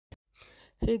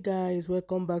Hey guys,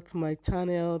 welcome back to my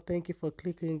channel. Thank you for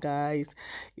clicking, guys.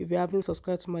 If you haven't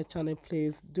subscribed to my channel,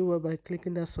 please do well by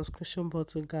clicking that subscription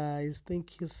button, guys.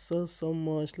 Thank you so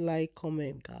much. Like,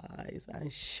 comment, guys,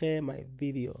 and share my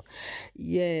video.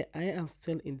 Yeah, I am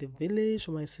still in the village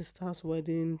for my sister's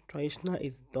wedding. Traditional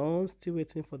is done, still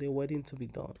waiting for the wedding to be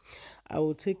done. I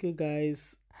will take you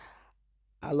guys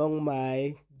along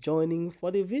my joining for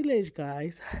the village,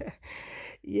 guys.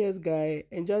 Yes, guys,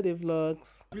 enjoy the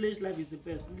vlogs. Village life is the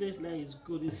best. Village life is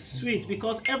good. It's sweet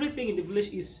because everything in the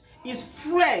village is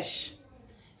fresh,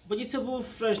 vegetable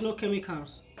fresh, no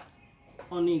chemicals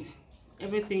on it.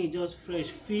 Everything is just fresh.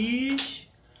 Fish,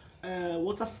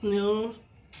 water snail.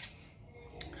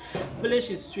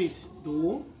 Village is sweet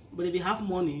though, but if you have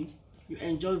money, you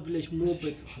enjoy village more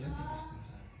better.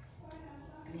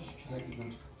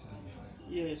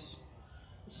 Yes.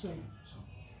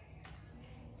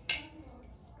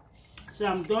 So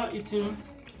I'm done eating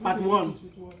part 1.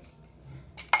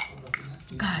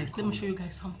 Guys, let me show you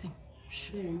guys something.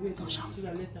 Don't shout.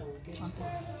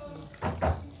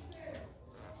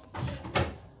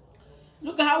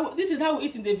 Look at how this is how we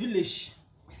eat in the village.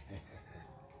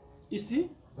 You see?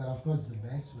 But of course, the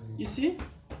best way. You see?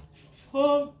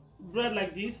 Hold bread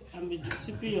like this and be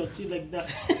sipping your tea like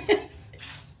that.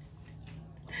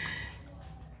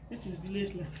 This is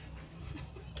village life.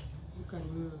 Look at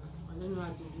me. I don't know how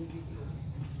to do video.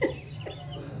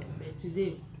 But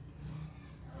today,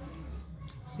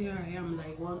 see how I am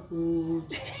like one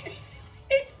old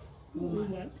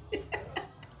woman.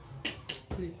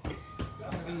 Please,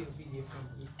 carry your video from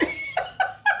me.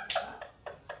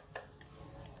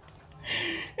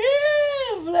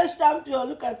 Village champion,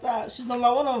 look at her. She's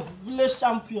number 1 of village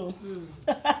champion.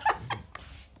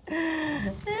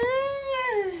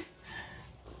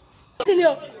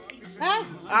 Huh?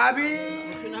 Abi,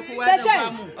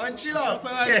 onchilo. I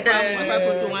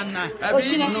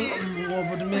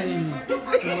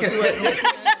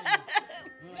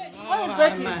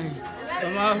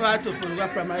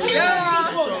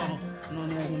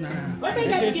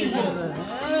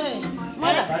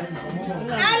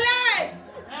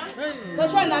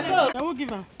won't give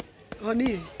her.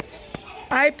 Honey,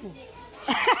 apple.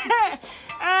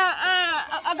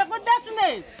 I got good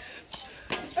destiny.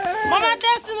 Mama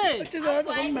Destiny. What is all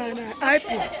the man?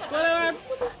 Apple.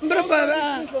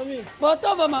 But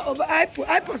over my over apple.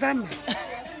 Apple Sam.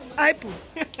 Apple.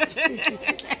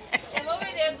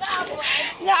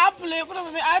 Yeah, apple. Put up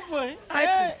with apple.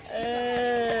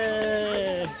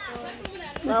 Apple.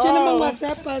 Wow.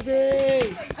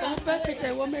 Perfect. I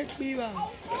want make me one.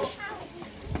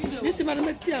 You to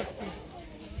madam tia.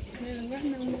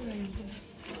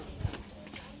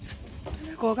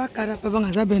 Koga kara pa bang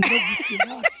asa bento guti.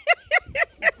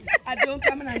 I don't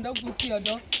come and dog guti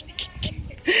odo.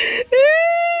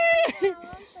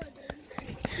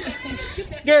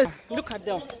 Guys, look at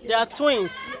them. They are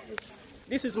twins.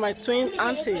 This is my twin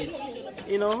auntie.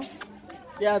 You know,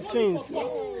 they are twins,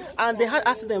 and they had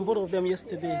accident, both of them,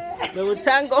 yesterday. But we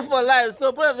thank God for life.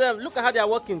 So both of them, look at how they are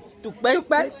walking. Tukpe.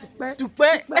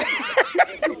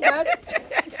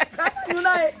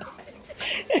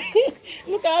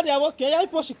 Look at how they are walking. Yeah,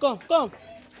 push it. Come.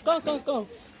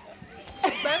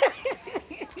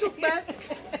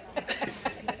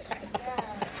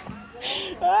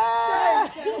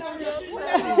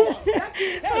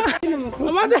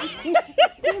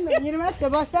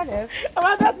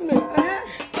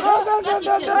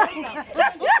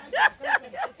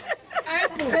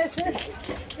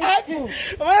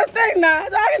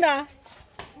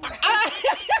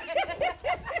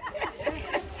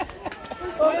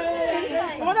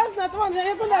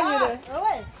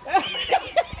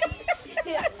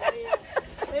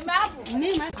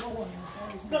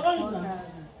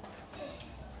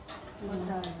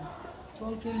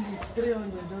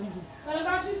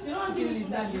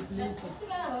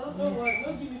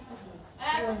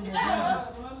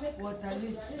 Water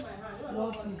lift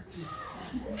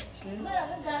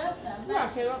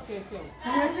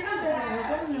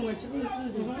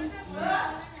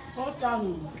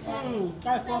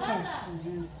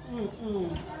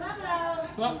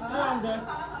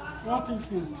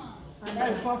 150.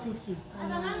 That is 450.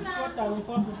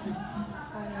 4,450.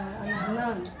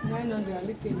 And 900.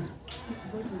 Looking.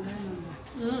 Go to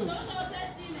 900.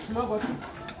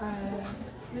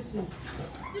 Listen.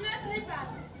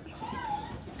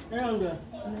 900.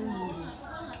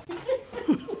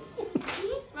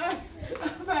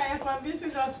 If I'm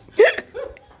missing us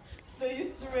to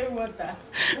use rainwater,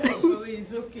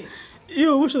 it's okay.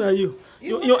 You, which one are you?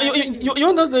 You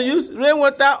want us to use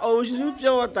rainwater or we should use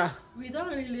pure water? We don't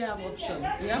really have option.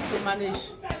 We have to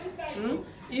manage.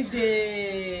 if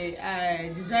the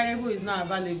desirable is not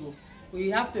available, we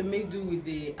have to make do with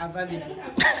the available.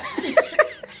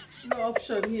 No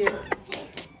option here.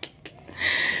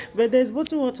 But there's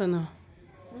bottled water now.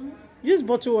 Use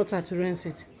bottled water to rinse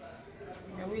it.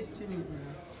 You're wasting it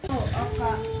now.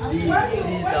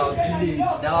 This our village.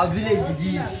 Now our village with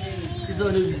this. This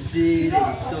one will be say the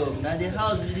talk. Now the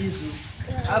house with this.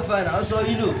 Have fun. Also,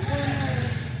 you know,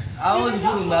 I want to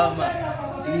go to mama.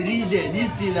 You read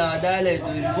this thing our dialect.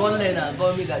 You born learn and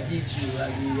come make I teach you. I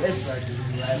be expert.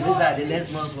 And these are the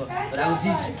less months for, but I will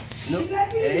teach you. You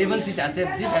know, even teacher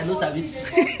said teacher no service.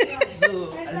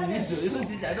 So as a video, even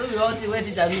teacher, I don't know what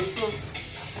teacher know. So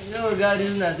you know, God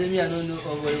reason I say me I don't know.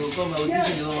 Oh, but will come. I will teach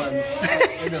you the one.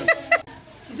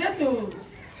 Is that the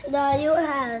new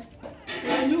house?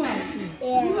 The new house?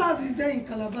 Yeah. New house is there in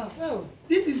Calabar. Oh.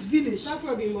 This is village. That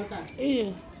will be motor.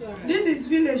 Yeah. This is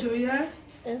village, oh yeah?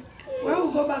 Okay. When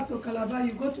we go back to Calabar,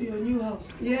 you go to your new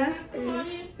house, yeah?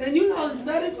 The new house is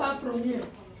very far from here.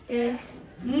 Yeah.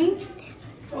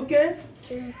 Okay?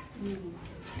 Yeah.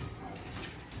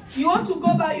 You want to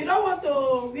go back, you don't want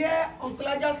to wear Uncle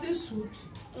Ajasin's suit.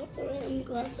 You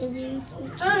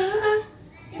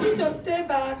need to stay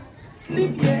back,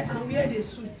 sleep here and wear the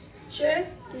suit. Che?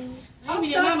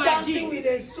 After dancing with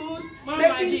the suit,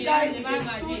 making guy with the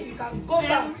suit, you can go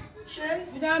back. Che?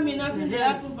 Without me, nothing will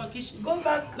happen for kitchen. Go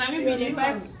back Now to me your be the new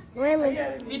best. house.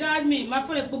 Without me, my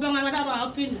phone is going to have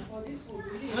a film.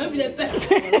 I be the best.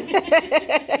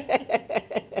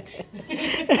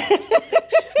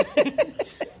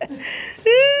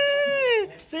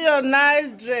 See your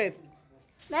nice dress.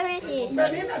 Let me see.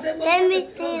 Let me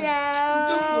see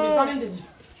now.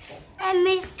 Let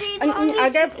me see. I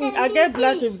get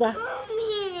black in back.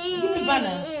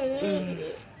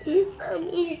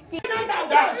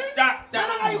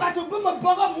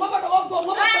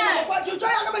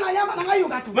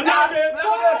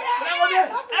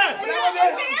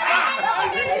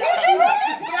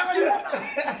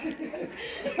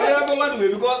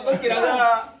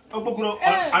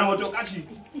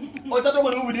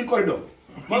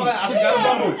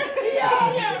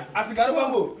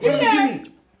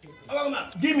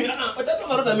 Give me, but that's not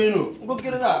what I mean. Go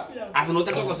get it up. As an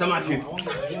hotel for some of you. Go to the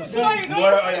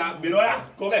man. Go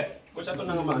to the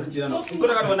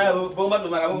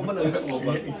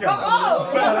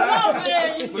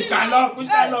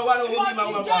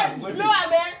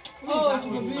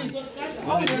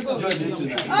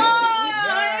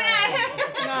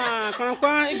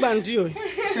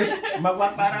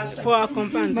for our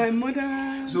companion. My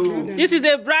mother. So This is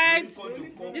the bride.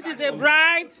 This is the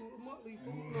bride.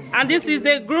 And this is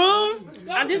the groom.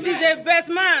 And this is the best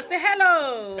man. Say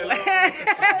hello. And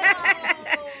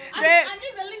this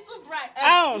is the little bride.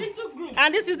 Little groom.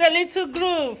 And this is the little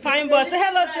groom. Fine boy. Say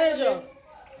hello, treasure.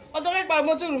 I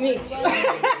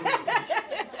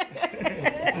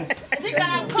think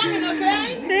I'm coming,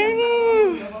 okay?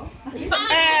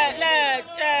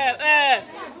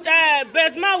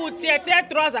 Best man with tear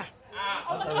trouser.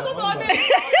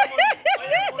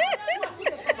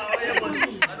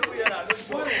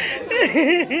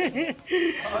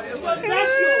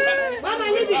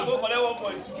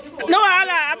 No,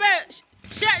 I bet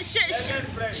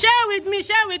share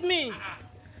with me.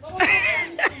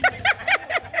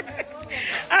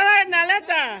 All right, now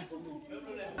later.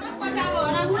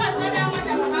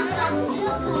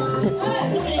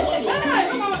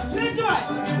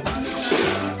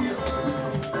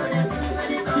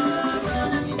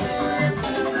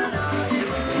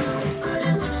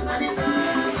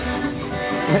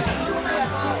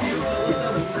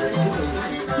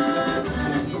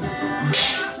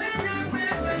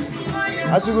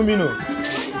 Asugumino.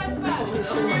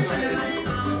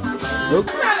 Look.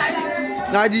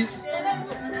 Now this.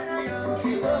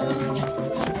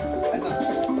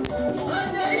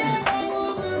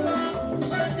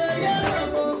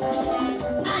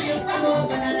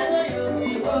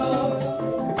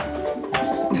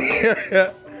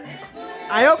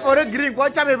 I hope for a green.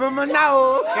 Watch out, remember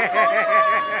now.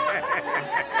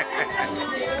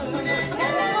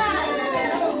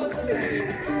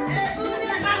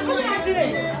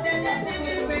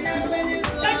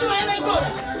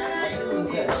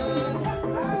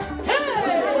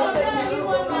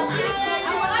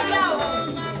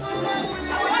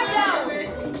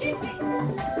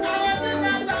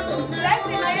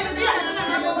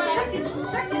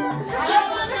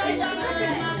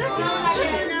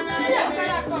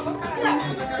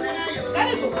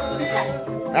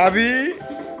 Abi.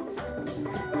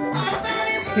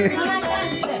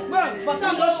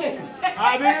 Bottom don't shake.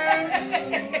 Abi.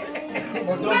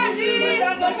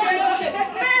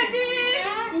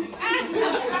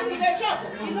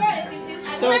 Ready.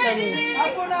 Right.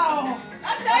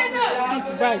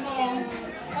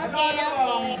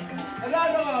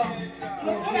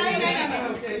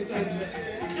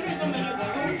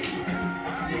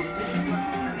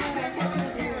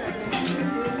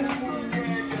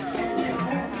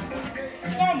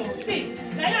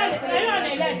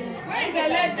 Where is the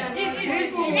letter?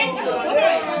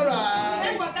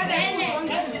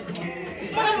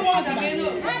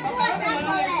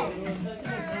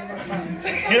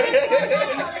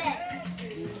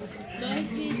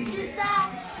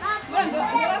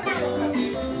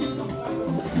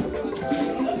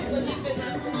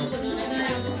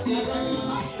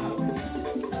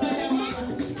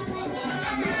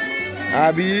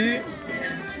 Abby.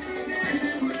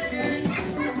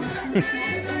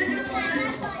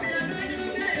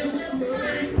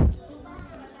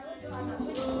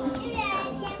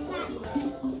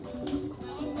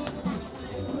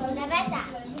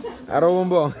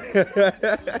 Arombo.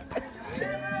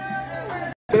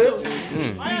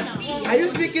 Are you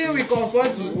speaking with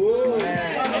comfort? Oh.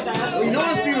 You know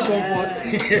speak with comfort.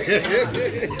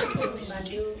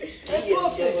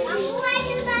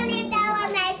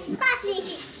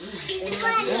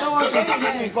 You know what to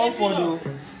speak with comfort though.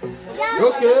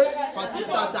 Okay. Party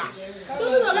starter.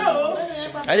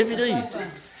 I didn't video you.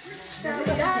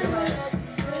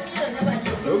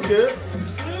 Okay.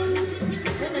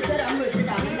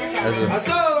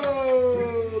 Also.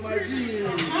 My G.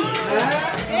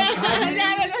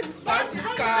 Party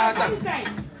starter.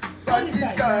 Party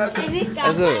starter.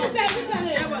 Also.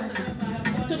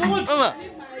 Mama.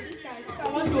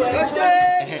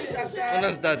 Okay.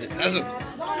 Understand it. Also.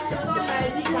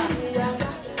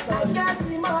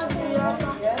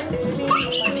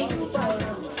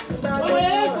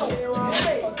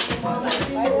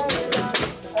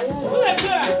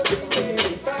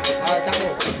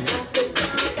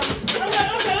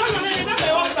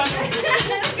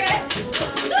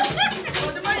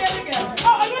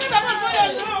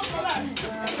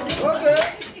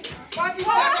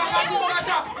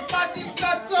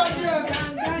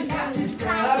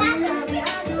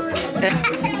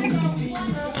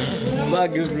 Ma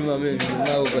give me my baby.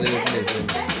 Ma open the business.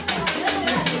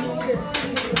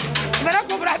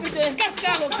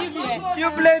 You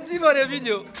plenty for the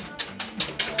video.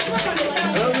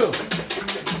 Hello.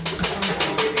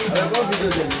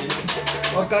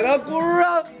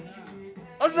 Okagakura.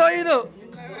 Also, you know.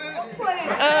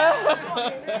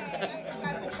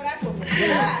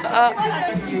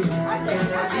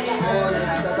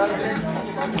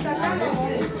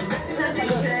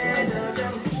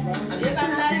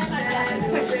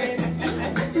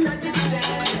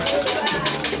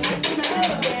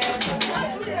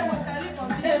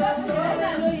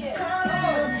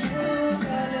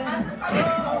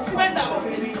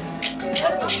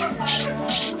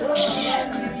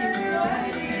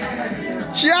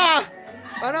 Chia!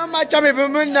 I don't match up with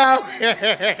women now.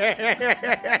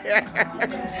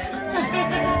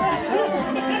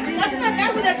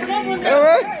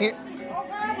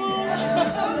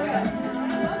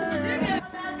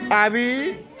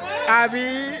 Abby, Abby,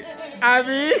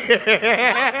 Abby.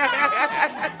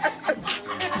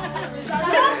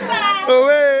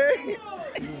 Away.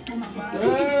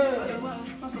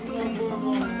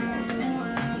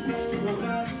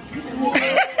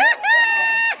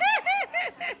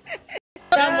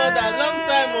 Long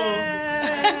time.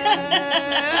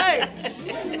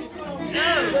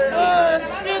 Oh,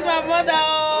 this is my mother.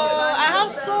 Oh, I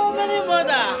have so many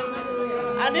mothers,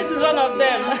 and this is one of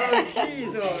them.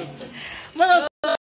 Jesus.